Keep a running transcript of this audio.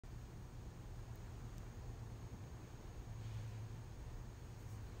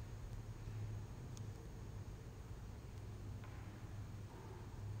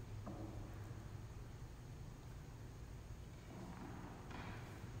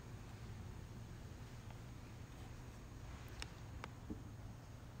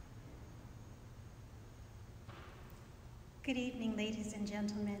Good evening, ladies and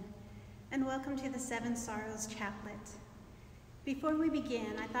gentlemen, and welcome to the Seven Sorrows Chaplet. Before we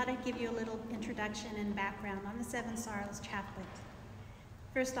begin, I thought I'd give you a little introduction and background on the Seven Sorrows Chaplet.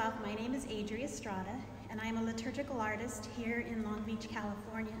 First off, my name is Adri Estrada, and I am a liturgical artist here in Long Beach,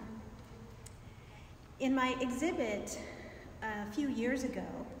 California. In my exhibit a few years ago,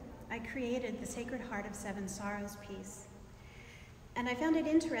 I created the Sacred Heart of Seven Sorrows piece. And I found it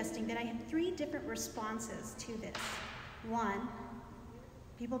interesting that I had three different responses to this. One,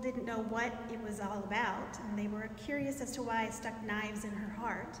 people didn't know what it was all about, and they were curious as to why I stuck knives in her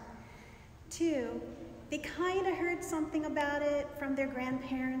heart. Two, they kind of heard something about it from their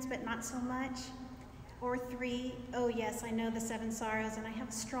grandparents, but not so much. Or three, oh yes, I know the Seven Sorrows, and I have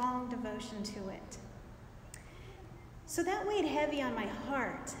a strong devotion to it. So that weighed heavy on my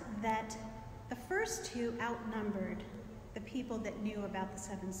heart that the first two outnumbered the people that knew about the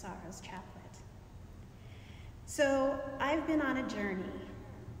Seven Sorrows Chaplet. So I've been on a journey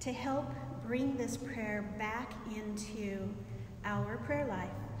to help bring this prayer back into our prayer life.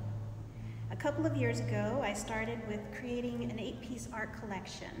 A couple of years ago, I started with creating an 8-piece art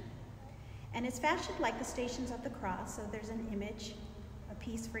collection. And it's fashioned like the Stations of the Cross, so there's an image, a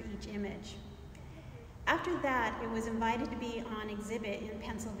piece for each image. After that, it was invited to be on exhibit in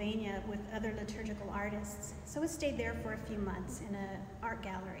Pennsylvania with other liturgical artists, so it stayed there for a few months in an art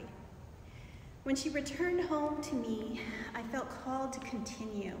gallery. When she returned home to me, I felt called to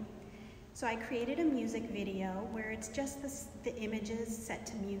continue. So I created a music video where it's just the images set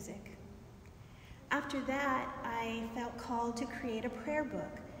to music. After that, I felt called to create a prayer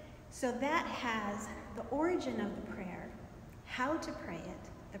book. So that has the origin of the prayer, how to pray it,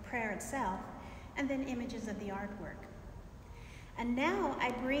 the prayer itself, and then images of the artwork. And now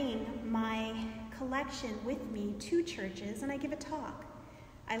I bring my collection with me to churches and I give a talk.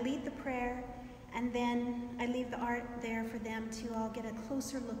 I lead the prayer, and then I leave the art there for them to all get a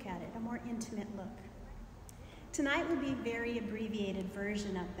closer look at it, a more intimate look. Tonight will be a very abbreviated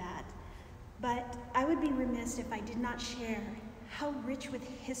version of that, but I would be remiss if I did not share how rich with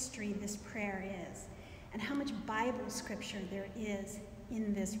history this prayer is and how much Bible scripture there is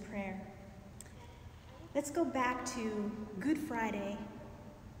in this prayer. Let's go back to Good Friday,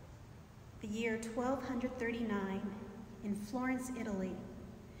 the year 1239 in Florence, Italy.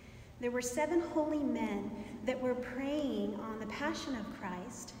 There were 7 holy men that were praying on the Passion of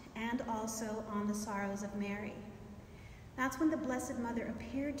Christ and also on the sorrows of Mary. That's when the Blessed Mother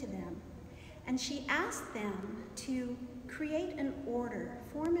appeared to them, and she asked them to create an order,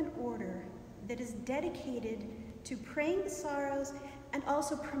 form an order that is dedicated to praying the sorrows and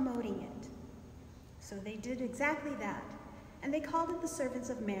also promoting it. So they did exactly that, and they called it the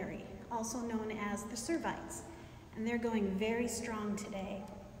Servants of Mary, also known as the Servites, and they're going very strong today.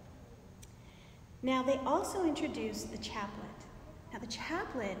 Now, they also introduced the chaplet. Now, the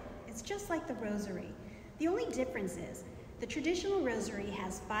chaplet is just like the rosary. The only difference is the traditional rosary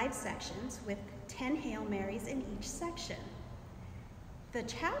has 5 sections with 10 Hail Marys in each section. The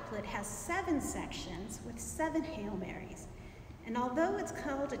chaplet has 7 sections with 7 Hail Marys. And although it's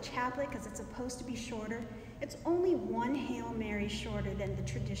called a chaplet because it's supposed to be shorter, it's only 1 Hail Mary shorter than the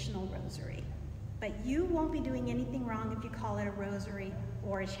traditional rosary. But you won't be doing anything wrong if you call it a rosary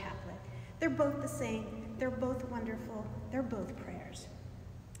or a chaplet. They're both the same, they're both wonderful, they're both prayers.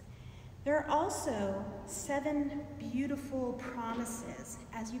 There are also 7 beautiful promises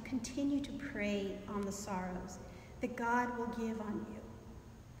as you continue to pray on the sorrows that God will give on you.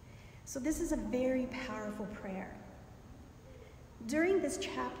 So this is a very powerful prayer. During this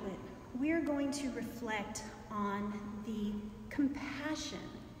chaplet, we are going to reflect on the compassion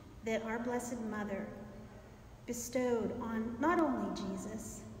that our Blessed Mother bestowed on not only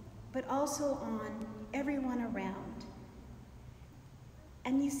Jesus, but also on everyone around.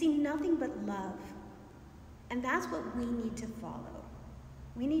 And you see nothing but love. And that's what we need to follow.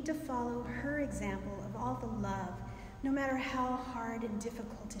 We need to follow her example of all the love, no matter how hard and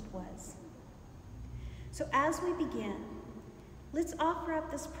difficult it was. So as we begin, let's offer up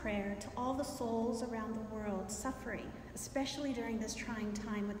this prayer to all the souls around the world suffering, especially during this trying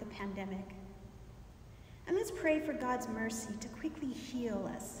time with the pandemic. And let's pray for God's mercy to quickly heal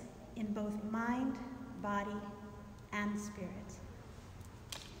us in both mind, body, and spirit.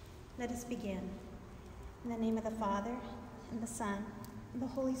 Let us begin. In the name of the Father, and the Son, and the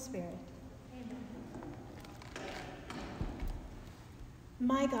Holy Spirit. Amen.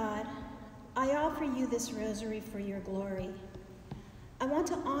 My God, I offer you this rosary for your glory. I want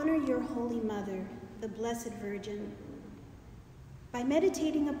to honor your Holy Mother, the Blessed Virgin, by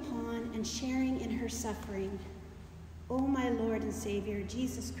meditating upon and sharing in her suffering. O my Lord and Savior,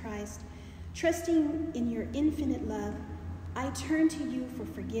 Jesus Christ, trusting in your infinite love, I turn to you for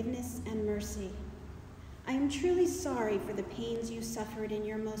forgiveness and mercy. I am truly sorry for the pains you suffered in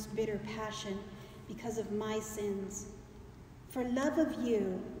your most bitter passion because of my sins. For love of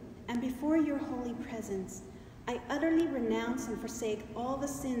you, and before your holy presence, I utterly renounce and forsake all the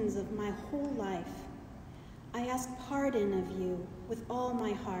sins of my whole life. I ask pardon of you with all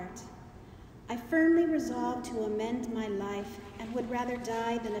my heart. I firmly resolve to amend my life and would rather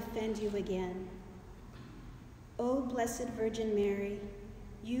die than offend you again. O Blessed Virgin Mary,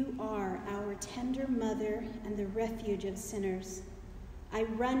 you are our tender mother and the refuge of sinners. I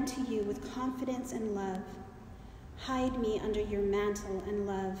run to you with confidence and love. Hide me under your mantle and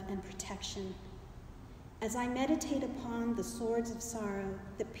love and protection. As I meditate upon the swords of sorrow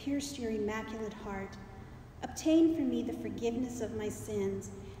that pierced your immaculate heart, obtain for me the forgiveness of my sins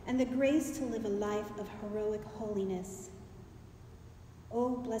and the grace to live a life of heroic holiness. O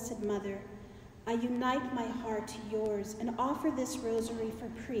Blessed Mother, I unite my heart to yours and offer this rosary for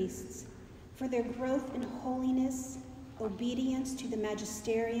priests, for their growth in holiness, obedience to the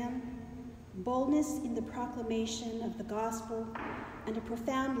magisterium, boldness in the proclamation of the gospel, and a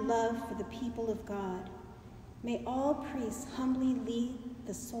profound love for the people of God. May all priests humbly lead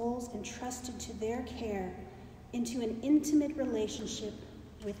the souls entrusted to their care into an intimate relationship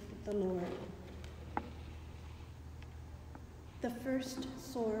with the Lord. The first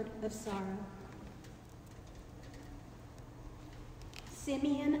sword of sorrow.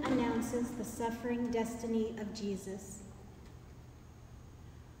 Simeon announces the suffering destiny of Jesus.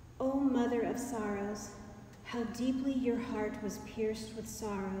 O Mother of Sorrows, how deeply your heart was pierced with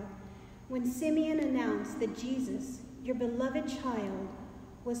sorrow when Simeon announced that Jesus, your beloved child,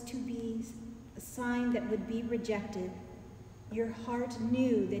 was to be a sign that would be rejected. Your heart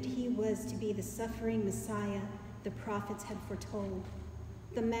knew that he was to be the suffering Messiah the prophets had foretold,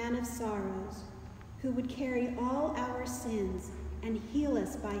 the man of sorrows, who would carry all our sins and heal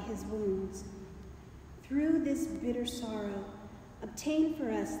us by his wounds. Through this bitter sorrow, obtain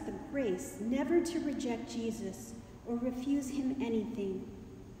for us the grace never to reject Jesus or refuse him anything.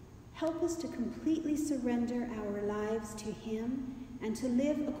 Help us to completely surrender our lives to him and to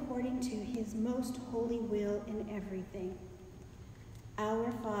live according to his most holy will in everything.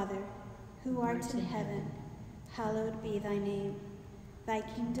 Our Father, who art in heaven, hallowed be thy name. Thy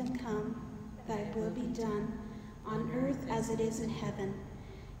kingdom come, thy will be done, on earth as it is in heaven.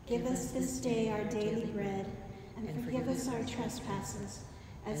 Give us this day our daily bread, and forgive us our trespasses,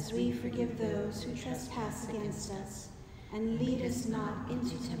 as we forgive those who trespass against us. And lead us not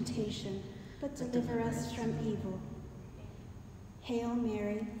into temptation, but deliver us from evil. Hail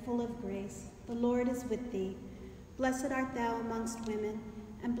Mary, full of grace, the Lord is with thee. Blessed art thou amongst women,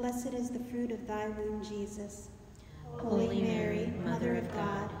 and blessed is the fruit of thy womb, Jesus. Holy Mary, Mother of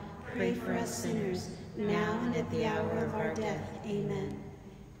God, pray for us sinners, now and at the hour of our death. Amen.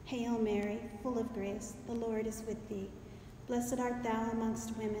 Hail Mary, full of grace, the Lord is with thee. Blessed art thou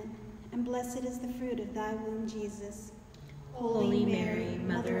amongst women, and blessed is the fruit of thy womb, Jesus. Holy Mary,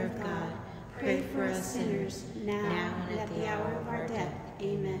 Mother of God, pray for us sinners, now and at the hour of our death.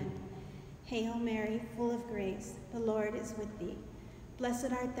 Amen. Hail Mary, full of grace, the Lord is with thee.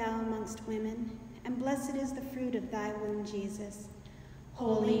 Blessed art thou amongst women, and blessed is the fruit of thy womb, Jesus.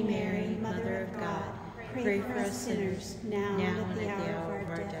 Holy Mary, Mother of God, pray for us sinners, now and at the hour of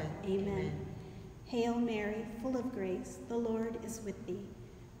our death. Amen. Hail Mary, full of grace, the Lord is with thee.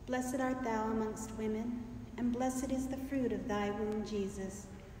 Blessed art thou amongst women, and blessed is the fruit of thy womb, Jesus.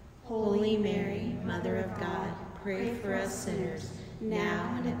 Holy Mary, Mother of God, pray for us sinners,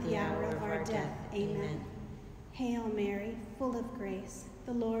 now and at the hour of our death. Amen. Hail Mary, full of grace,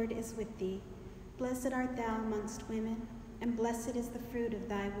 the Lord is with thee. Blessed art thou amongst women, and blessed is the fruit of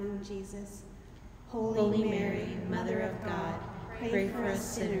thy womb, Jesus. Holy Mary, Mother of God, pray for us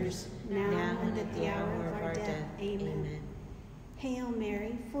sinners, now and at the hour of our death. Amen. Hail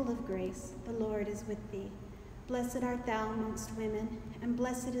Mary, full of grace, the Lord is with thee. Blessed art thou amongst women, and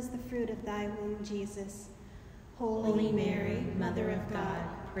blessed is the fruit of thy womb, Jesus. Holy Mary, Mother of God,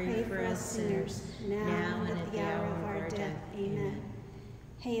 pray for us sinners, now and at the hour of our death. Amen.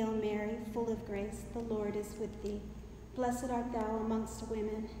 Hail Mary, full of grace, the Lord is with thee. Blessed art thou amongst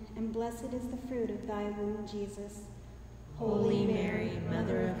women, and blessed is the fruit of thy womb, Jesus. Holy Mary,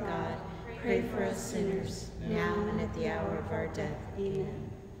 Mother of God, pray for us sinners, now and at the hour of our death.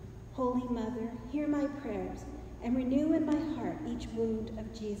 Amen. Holy Mother, hear my prayers, and renew in my heart each wound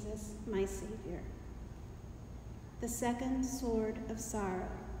of Jesus, my Savior. The second sword of sorrow.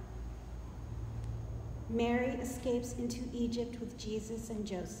 Mary escapes into Egypt with Jesus and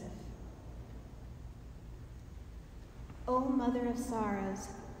Joseph. O Mother of Sorrows,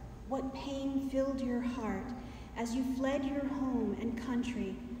 what pain filled your heart as you fled your home and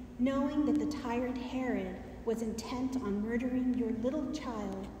country, knowing that the tyrant Herod was intent on murdering your little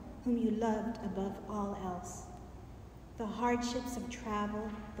child whom you loved above all else. The hardships of travel,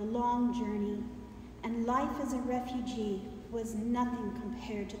 the long journey, and life as a refugee was nothing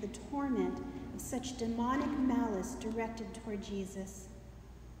compared to the torment of such demonic malice directed toward Jesus.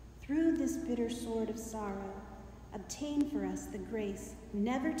 Through this bitter sword of sorrow, obtain for us the grace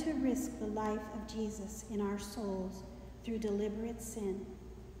never to risk the life of Jesus in our souls through deliberate sin.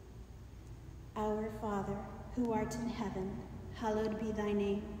 Our Father, who art in heaven, hallowed be thy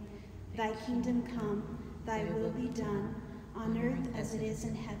name. Thy kingdom come, thy will be done, on earth as it is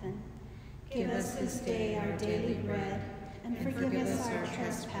in heaven. Give us this day our daily bread, and forgive us our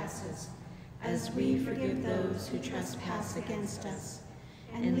trespasses, as we forgive those who trespass against us.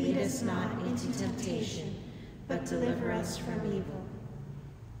 And lead us not into temptation, but deliver us from evil.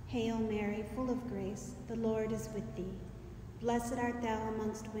 Hail Mary, full of grace, the Lord is with thee. Blessed art thou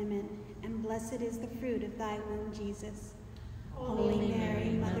amongst women, and blessed is the fruit of thy womb, Jesus. Holy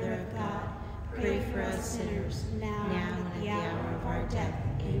Mary, Mother of God, pray for us sinners, now and at the hour of our death.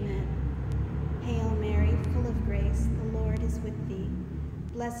 Amen. Hail Mary, full of grace, the Lord is with thee.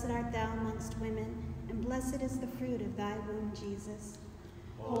 Blessed art thou amongst women, and blessed is the fruit of thy womb, Jesus.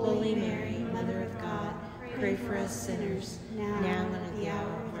 Holy Mary, Mother of God, pray for us sinners, now and at the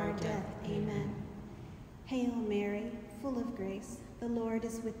hour of our death. Amen. Hail Mary, full of grace, the Lord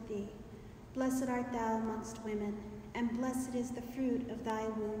is with thee. Blessed art thou amongst women, and blessed is the fruit of thy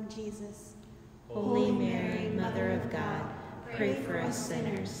womb, Jesus. Holy Mary, Mother of God, pray for us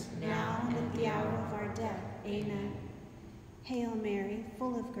sinners, now and at the hour of our death. Amen. Hail Mary,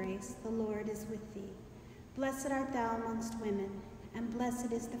 full of grace, the Lord is with thee. Blessed art thou amongst women, and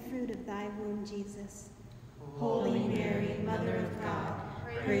blessed is the fruit of thy womb, Jesus. Holy Mary, Mother of God,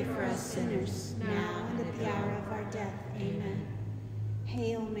 pray for us sinners, now and at the hour of our death. Amen.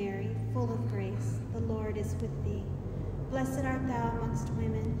 Hail Mary, full of grace, the Lord is with thee. Blessed art thou amongst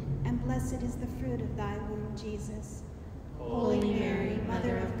women, and blessed is the fruit of thy womb, Jesus. Holy Mary,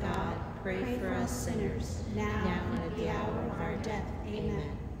 Mother of God, pray for us sinners, now and at the hour of our death.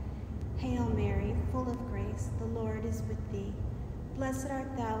 Amen. Hail Mary, full of grace, the Lord is with thee. Blessed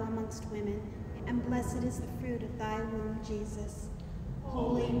art thou amongst women, and blessed is the fruit of thy womb, Jesus.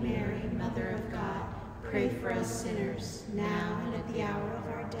 Holy Mary, Mother of God, pray for us sinners, now and at the hour of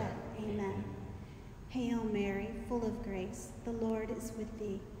our death. Amen. Hail Mary, full of grace, the Lord is with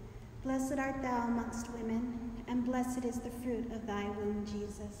thee. Blessed art thou amongst women, and blessed is the fruit of thy womb,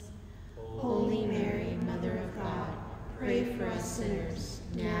 Jesus. Holy Mary, Mother of God, pray for us sinners,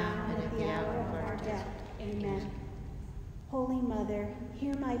 now and at the hour of our death. Amen. Holy Mother,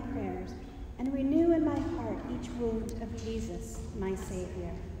 hear my prayers, and renew in my heart each wound of Jesus, my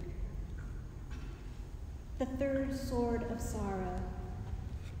Savior. The third sword of sorrow.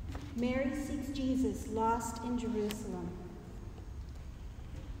 Mary seeks Jesus lost in Jerusalem.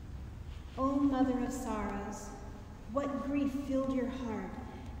 O Mother of sorrows, what grief filled your heart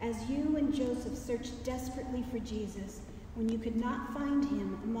as you and Joseph searched desperately for Jesus when you could not find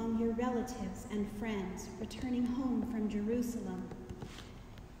him among your relatives and friends returning home from Jerusalem.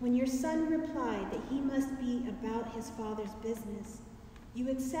 When your son replied that he must be about his Father's business, you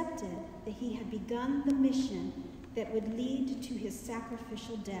accepted that he had begun the mission that would lead to his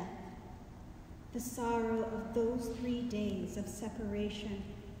sacrificial death. The sorrow of those 3 days of separation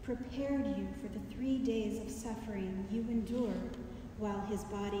prepared you for the 3 days of suffering you endured while his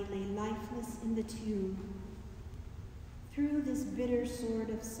body lay lifeless in the tomb. Through this bitter sword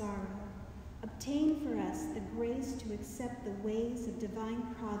of sorrow, obtain for us the grace to accept the ways of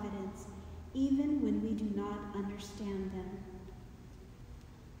divine providence, even when we do not understand them.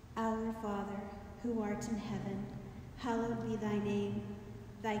 Our Father, who art in heaven, hallowed be thy name.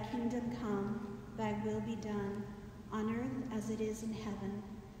 Thy kingdom come, thy will be done, on earth as it is in heaven.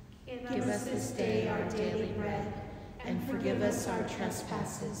 Give us this day our daily bread, and forgive us our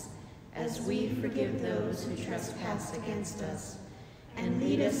trespasses, as we forgive those who trespass against us. And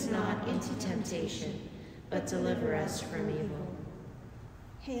lead us not into temptation, but deliver us from evil.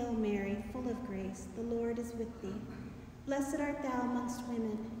 Hail Mary, full of grace, the Lord is with thee. Blessed art thou amongst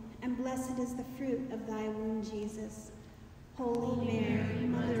women, and blessed is the fruit of thy womb, Jesus. Holy Mary,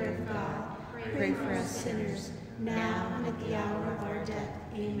 Mother of God, pray for us sinners, now and at the hour of our death.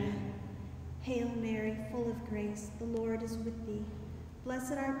 Amen. Hail Mary, full of grace, the Lord is with thee.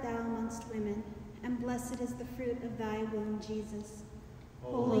 Blessed art thou amongst women, and blessed is the fruit of thy womb, Jesus.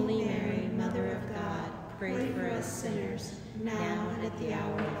 Holy Mary, Mother of God, pray for us sinners, now and at the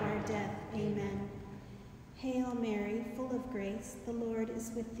hour of our death. Amen. Hail Mary, full of grace, the Lord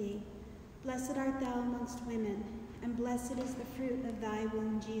is with thee. Blessed art thou amongst women, and blessed is the fruit of thy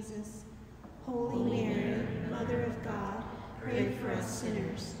womb, Jesus. Holy Mary, Mother of God, pray for us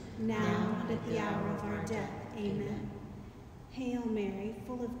sinners, now and at the hour of our death. Amen. Hail Mary,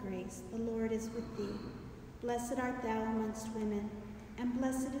 full of grace, the Lord is with thee. Blessed art thou amongst women, and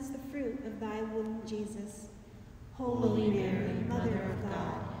blessed is the fruit of thy womb, Jesus. Holy Mary, Mother of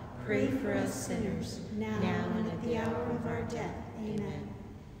God, pray for us sinners, now and at the hour of our death. Amen.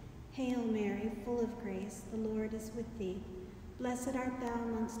 Hail Mary, full of grace, the Lord is with thee. Blessed art thou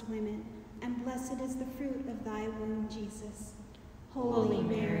amongst women, and blessed is the fruit of thy womb, Jesus. Holy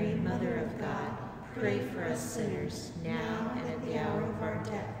Mary, Mother of God, pray for us sinners, now and at the hour of our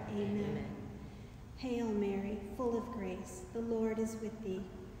death. Amen. Hail Mary, full of grace, the Lord is with thee.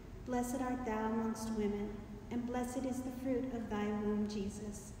 Blessed art thou amongst women, and blessed is the fruit of thy womb,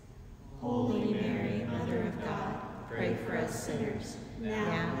 Jesus. Holy Mary, Mother of God, pray for us sinners,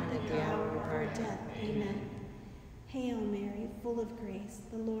 now and at the hour of our death. Amen. Hail Mary, full of grace,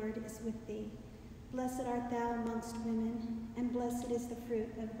 the Lord is with thee. Blessed art thou amongst women, and blessed is the fruit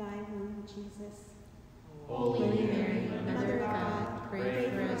of thy womb, Jesus. Holy Mary, Mother of God, pray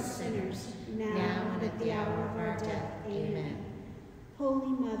for us sinners, now and at the hour of our death. Amen. Holy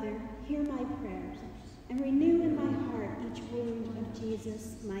Mother, hear my prayers, and renew in my heart each wound of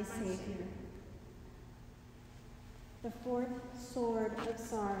Jesus, my Savior. The fourth sword of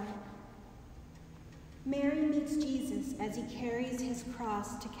sorrow. Mary meets Jesus as he carries his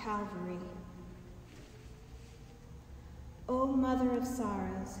cross to Calvary. O Mother of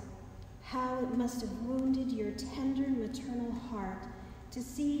sorrows, how it must have wounded your tender maternal heart to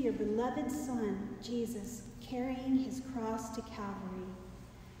see your beloved Son, Jesus, carrying his cross to Calvary,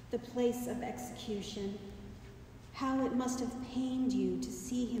 the place of execution. How it must have pained you to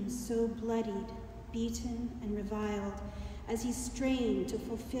see him so bloodied, beaten, and reviled as he strained to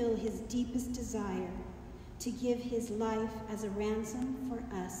fulfill his deepest desire, to give his life as a ransom for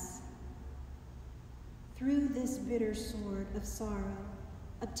us. Through this bitter sword of sorrow,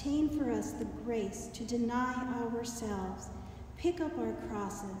 obtain for us the grace to deny ourselves, pick up our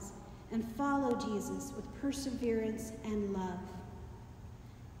crosses, and follow Jesus with perseverance and love.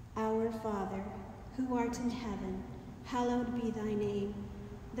 Our Father, who art in heaven, hallowed be thy name.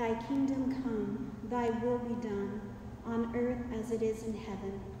 Thy kingdom come, thy will be done, on earth as it is in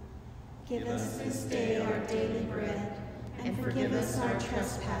heaven. Give us this day our daily bread, and forgive us our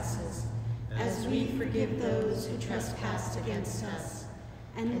trespasses, as we forgive those who trespass against us.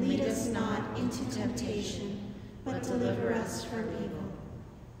 And lead us not into temptation, but deliver us from evil.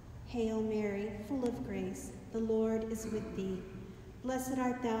 Hail Mary, full of grace, the Lord is with thee. Blessed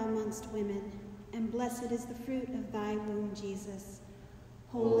art thou amongst women, and blessed is the fruit of thy womb, Jesus.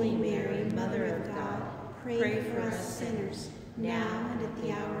 Holy Mary, Mother of God, pray for us sinners, now and at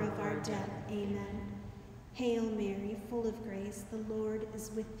the hour of our death. Amen. Hail Mary, full of grace, the Lord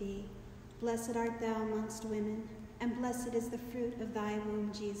is with thee. Blessed art thou amongst women, and blessed is the fruit of thy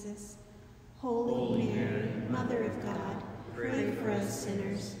womb, Jesus. Holy Mary, Mother of God, pray for us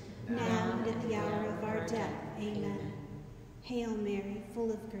sinners, now and at the hour of our death. Amen. Hail Mary,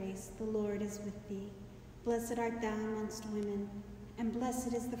 full of grace, the Lord is with thee. Blessed art thou amongst women, and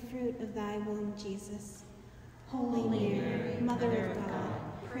blessed is the fruit of thy womb, Jesus. Holy Mary, Mother of God,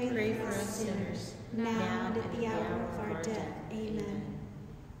 pray for us sinners, now and at the hour of our death. Amen.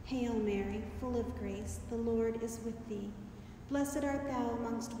 Hail Mary, full of grace, the Lord is with thee. Blessed art thou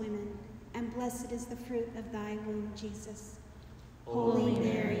amongst women, and blessed is the fruit of thy womb, Jesus. Holy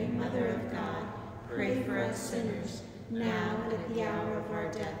Mary, Mother of God, pray for us sinners, now and at the hour of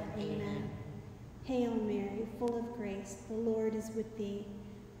our death. Amen. Hail Mary, full of grace, the Lord is with thee.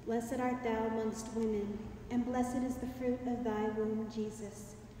 Blessed art thou amongst women, and blessed is the fruit of thy womb,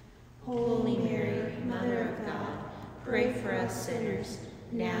 Jesus. Holy Mary, Mother of God, pray for us sinners,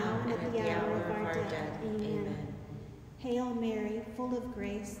 now and at the hour of our death. Amen. Hail Mary, full of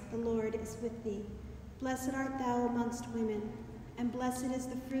grace, the Lord is with thee. Blessed art thou amongst women, and blessed is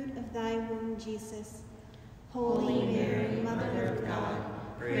the fruit of thy womb, Jesus. Holy Mary, Mother of God,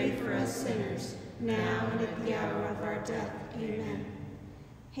 pray for us sinners, now and at the hour of our death. Amen.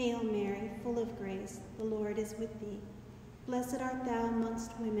 Hail Mary, full of grace, the Lord is with thee. Blessed art thou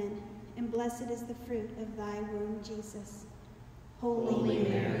amongst women, and blessed is the fruit of thy womb, Jesus. Holy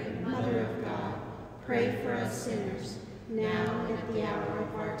Mary, Mother of God, pray for us sinners, now and at the hour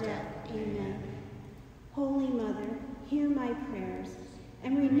of our death. Amen. Holy Mother, hear my prayers,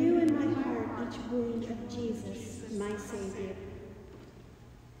 and renew in my heart each wound of Jesus, my Savior.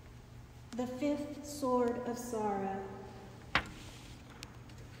 The fifth sword of sorrow.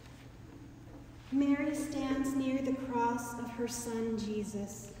 Mary stands near the cross of her Son,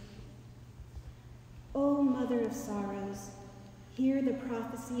 Jesus. Mother of Sorrows, here the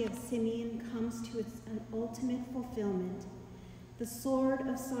prophecy of Simeon comes to its ultimate fulfillment. The sword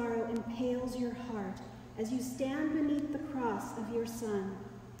of sorrow impales your heart as you stand beneath the cross of your Son.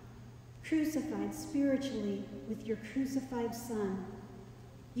 Crucified spiritually with your crucified Son,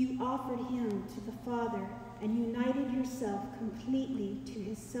 you offered him to the Father and united yourself completely to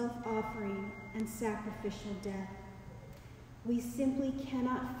his self-offering and sacrificial death. We simply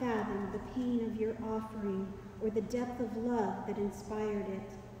cannot fathom the pain of your offering or the depth of love that inspired it.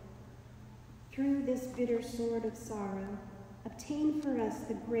 Through this bitter sword of sorrow, obtain for us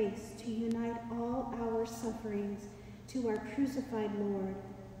the grace to unite all our sufferings to our crucified Lord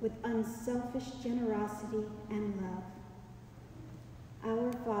with unselfish generosity and love.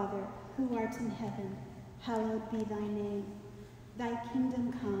 Our Father, who art in heaven, hallowed be thy name. Thy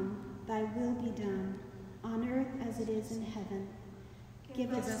kingdom come, thy will be done, on earth as it is in heaven.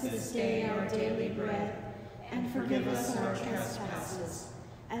 Give us this day our daily bread, and forgive us our trespasses,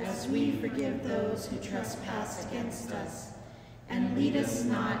 as we forgive those who trespass against us. And lead us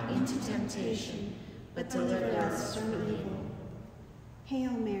not into temptation, but deliver us from evil.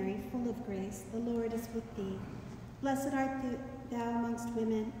 Hail Mary, full of grace, the Lord is with thee. Blessed art thou amongst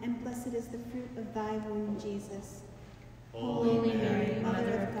women, and blessed is the fruit of thy womb, Jesus. Holy Mary,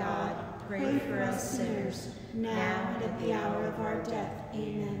 Mother of God, pray for us sinners, now and at the hour of our death.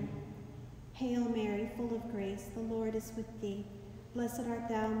 Amen. Hail Mary, full of grace, the Lord is with thee. Blessed art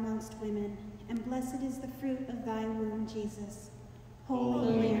thou amongst women, and blessed is the fruit of thy womb, Jesus.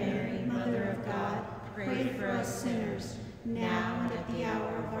 Holy Mary, Mother of God, pray for us sinners, now and at the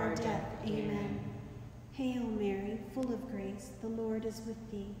hour of our death. Amen. Hail Mary, full of grace, the Lord is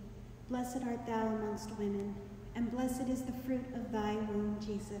with thee. Blessed art thou amongst women, and blessed is the fruit of thy womb,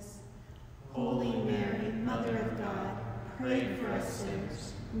 Jesus. Holy Mary, Mother of God, pray for us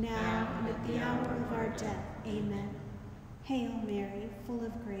sinners, now and at the hour of our death. Amen. Hail Mary, full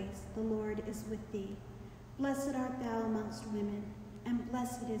of grace, the Lord is with thee. Blessed art thou amongst women, and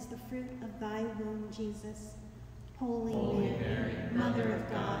blessed is the fruit of thy womb, Jesus. Holy Mary, Mother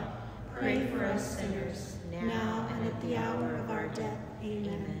of God, pray for us sinners, now and at the hour of our death.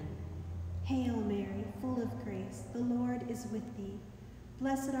 Amen. Hail Mary, full of grace, the Lord is with thee.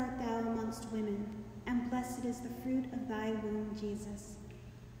 Blessed art thou amongst women, and blessed is the fruit of thy womb, Jesus.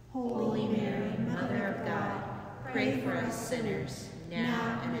 Holy Mary, Mother of God, pray for us sinners,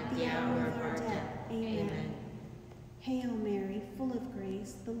 now and at the hour of our death. Amen. Hail Mary, full of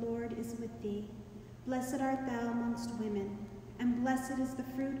grace, the Lord is with thee. Blessed art thou amongst women, and blessed is the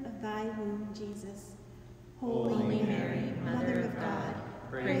fruit of thy womb, Jesus. Holy Mary, Mother of God,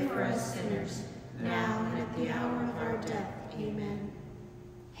 pray for us sinners, now and at the hour of our death. Amen.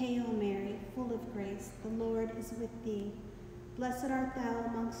 Hail Mary, full of grace, the Lord is with thee. Blessed art thou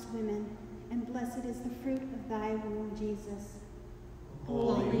amongst women, and blessed is the fruit of thy womb, Jesus.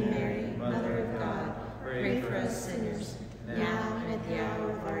 Holy Mary, Mother of God, pray for us sinners, now and at the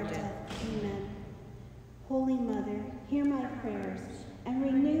hour of our death. Amen. Holy Mother, hear my prayers, and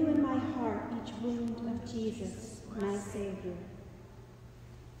renew in my heart each wound of Jesus, my Savior.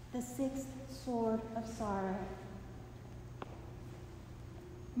 The sixth sword of sorrow.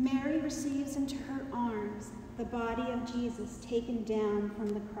 Mary receives into her arms the body of Jesus taken down from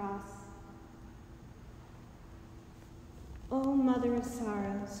the cross. O Mother of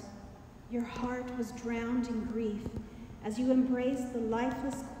Sorrows, your heart was drowned in grief as you embraced the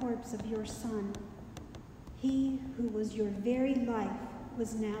lifeless corpse of your Son. He who was your very life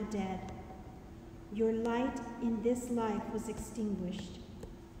was now dead. Your light in this life was extinguished.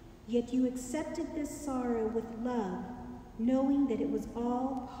 Yet you accepted this sorrow with love, knowing that it was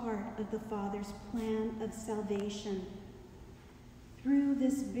all part of the Father's plan of salvation. Through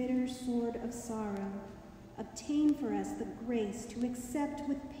this bitter sword of sorrow, obtain for us the grace to accept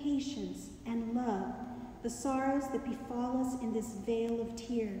with patience and love the sorrows that befall us in this vale of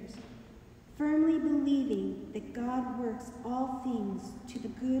tears, firmly believing that God works all things to the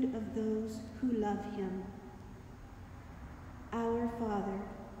good of those who love him. Our Father,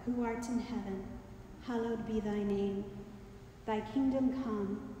 who art in heaven, hallowed be thy name. Thy kingdom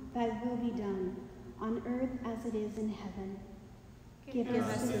come, thy will be done, on earth as it is in heaven. Give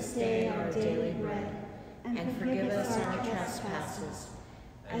us this day our daily bread, and forgive us our trespasses,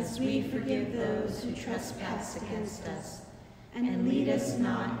 as we forgive those who trespass against us. And lead us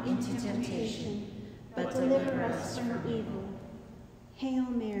not into temptation, but deliver us from evil. Hail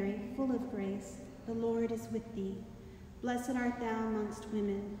Mary, full of grace, the Lord is with thee. Blessed art thou amongst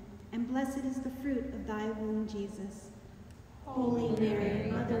women, and blessed is the fruit of thy womb, Jesus. Holy Mary,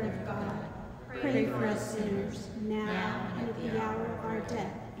 Mother of God, pray for us sinners, now and at the hour of our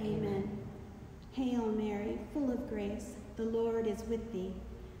death. Amen. Hail Mary, full of grace, the Lord is with thee.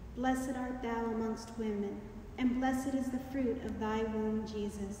 Blessed art thou amongst women, and blessed is the fruit of thy womb,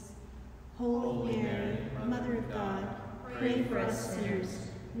 Jesus. Holy Mary, Mother of God, pray for us sinners,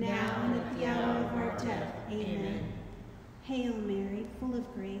 now and at the hour of our death. Amen. Hail Mary, full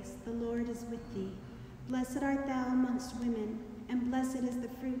of grace, the Lord is with thee. Blessed art thou amongst women, and blessed is the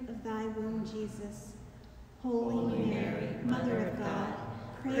fruit of thy womb, Jesus. Holy Mary, Mother of God,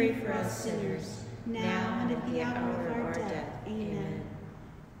 pray for us sinners, now and at the hour of our death. Amen.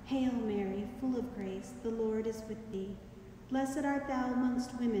 Hail Mary, full of grace, the Lord is with thee. Blessed art thou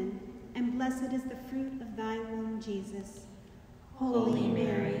amongst women, and blessed is the fruit of thy womb, Jesus. Holy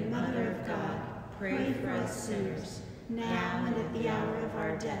Mary, Mother of God, pray for us sinners, now and at the hour of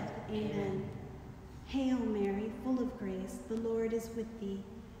our death. Amen. Hail Mary, full of grace, the Lord is with thee.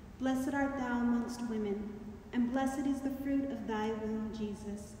 Blessed art thou amongst women, and blessed is the fruit of thy womb,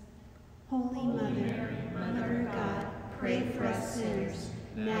 Jesus. Holy Mother, Mother of God, pray for us sinners,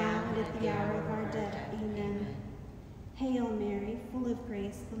 now and at the hour of our death. Amen. Hail Mary, full of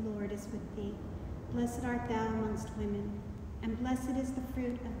grace, the Lord is with thee. Blessed art thou amongst women, and blessed is the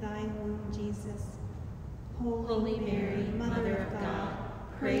fruit of thy womb, Jesus. Holy Mary, Mother of God,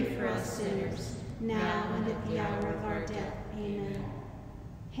 pray for us sinners, now and at the hour of our death. Amen.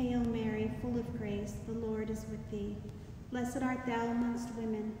 Hail Mary, full of grace, the Lord is with thee. Blessed art thou amongst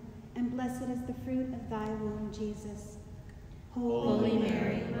women, and blessed is the fruit of thy womb, Jesus. Holy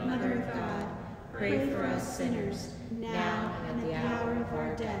Mary, Mother of God, pray for us sinners, now and at the hour of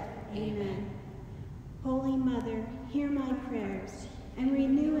our death. Amen. Holy Mother, hear my prayers, and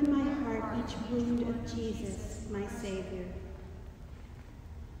renew in my heart each wound of Jesus, my Savior.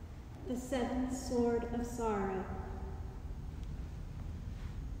 The seventh sword of sorrow.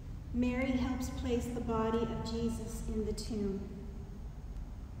 Mary helps place the body of Jesus in the tomb.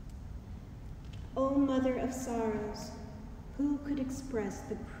 O Mother of sorrows, who could express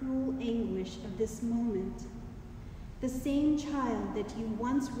the cruel anguish of this moment? The same child that you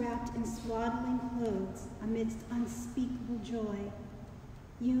once wrapped in swaddling clothes amidst unspeakable joy,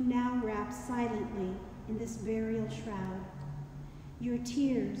 you now wrap silently in this burial shroud. Your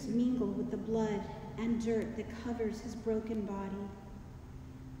tears mingle with the blood and dirt that covers his broken body.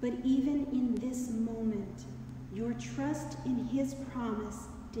 But even in this moment, your trust in his promise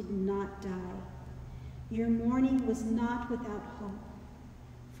did not die. Your mourning was not without hope,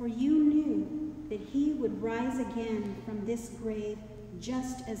 for you knew that he would rise again from this grave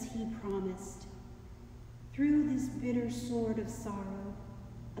just as he promised. Through this bitter sword of sorrow,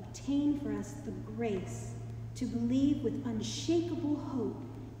 obtain for us the grace to believe with unshakable hope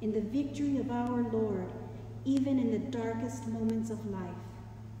in the victory of our Lord, even in the darkest moments of life.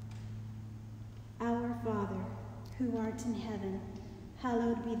 Our Father, who art in heaven,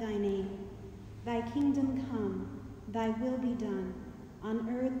 hallowed be thy name. Thy kingdom come, thy will be done, on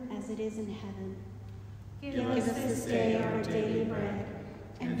earth as it is in heaven. Give us this day our daily bread,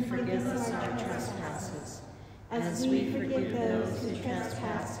 and forgive us our trespasses, as we forgive those who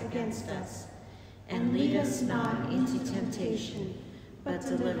trespass against us. And lead us not into temptation, but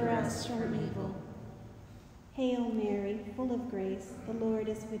deliver us from evil. Hail Mary, full of grace, the Lord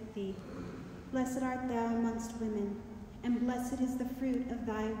is with thee. Blessed art thou amongst women, and blessed is the fruit of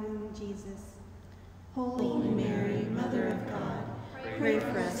thy womb, Jesus. Holy Mary, Mother of God, pray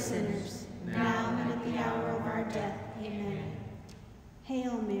for us sinners, now and at the hour of our death. Amen.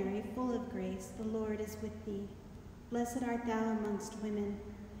 Hail Mary, full of grace, the Lord is with thee. Blessed art thou amongst women,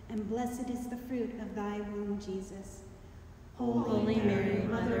 and blessed is the fruit of thy womb, Jesus. Holy Mary,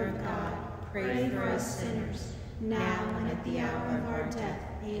 Mother of God, pray for us sinners, now and at the hour of our death.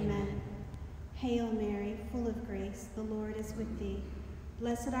 Amen. Hail Mary, full of grace, the Lord is with thee.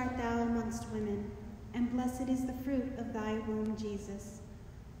 Blessed art thou amongst women, and blessed is the fruit of thy womb, Jesus.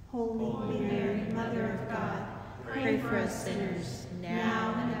 Holy Mary, Mother of God, pray for us sinners,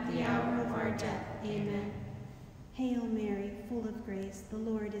 now and at the hour of our death. Amen. Hail Mary, full of grace, the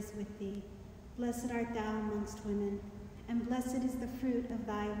Lord is with thee. Blessed art thou amongst women, and blessed is the fruit of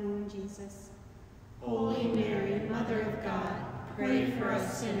thy womb, Jesus. Holy Mary, Mother of God, pray for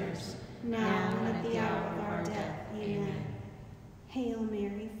us sinners, now and at the hour of our death. Amen. Hail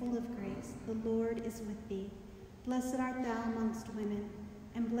Mary, full of grace, the Lord is with thee. Blessed art thou amongst women,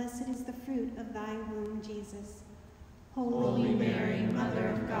 and blessed is the fruit of thy womb, Jesus. Holy Mary, Mother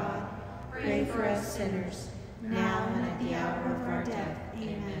of God, pray for us sinners, now and at the hour of our death.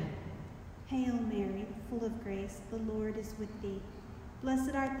 Amen. Hail Mary, full of grace, the Lord is with thee.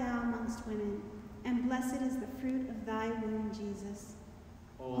 Blessed art thou amongst women, and blessed is the fruit of thy womb, Jesus.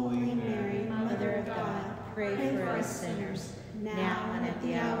 Holy Mary, Mother of God, pray for us sinners, now and at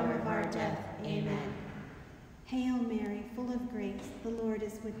the hour of our death. Amen. Hail Mary, full of grace, the Lord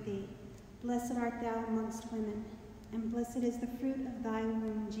is with thee. Blessed art thou amongst women, and blessed is the fruit of thy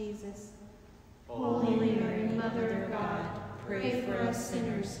womb, Jesus. Holy Mary, Mother of God, pray for us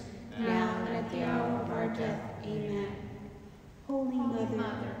sinners, now and at the hour of our death. Amen. Holy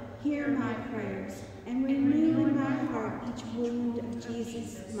Mother, hear my prayers, and renew in my heart each wound of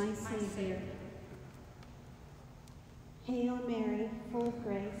Jesus, my Savior. Hail Mary, full of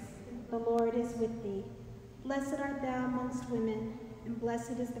grace, the Lord is with thee. Blessed art thou amongst women, and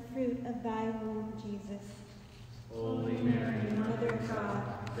blessed is the fruit of thy womb, Jesus. Holy Mary, Mother of God,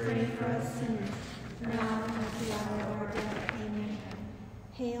 pray for us sinners, now and at the hour of our death. Amen.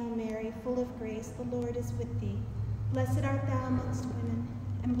 Hail Mary, full of grace, the Lord is with thee. Blessed art thou amongst women,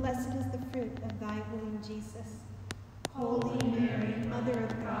 and blessed is the fruit of thy womb, Jesus. Holy Mary, Mother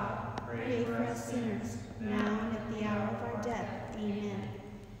of God, pray for us sinners, now and at the hour of our death. Amen.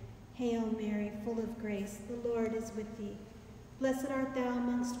 Hail Mary, full of grace, the Lord is with thee. Blessed art thou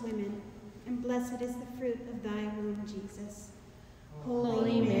amongst women, and blessed is the fruit of thy womb, Jesus.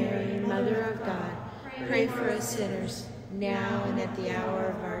 Holy Mary, Mother of God, pray for us sinners, now and at the hour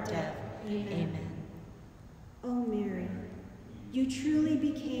of our death. Amen. O Mary, you truly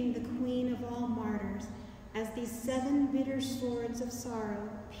became the queen of all martyrs, as these 7 bitter swords of sorrow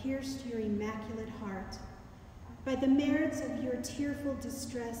pierced your immaculate heart. By the merits of your tearful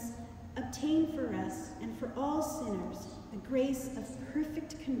distress, obtain for us and for all sinners the grace of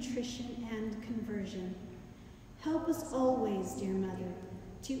perfect contrition and conversion. Help us always, dear Mother,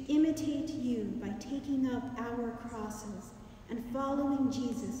 to imitate you by taking up our crosses and following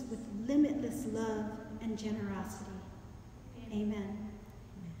Jesus with limitless love and generosity. Amen.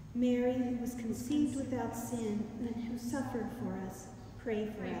 Mary, who was conceived without sin and who suffered for us, pray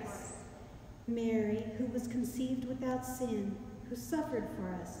for us. Mary, who was conceived without sin, who suffered for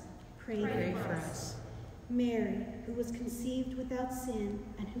us, pray for us. Mary, who was conceived without sin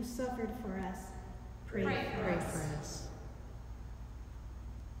and who suffered for us, pray for us. us.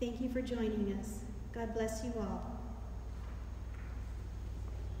 Thank you for joining us. God bless you all.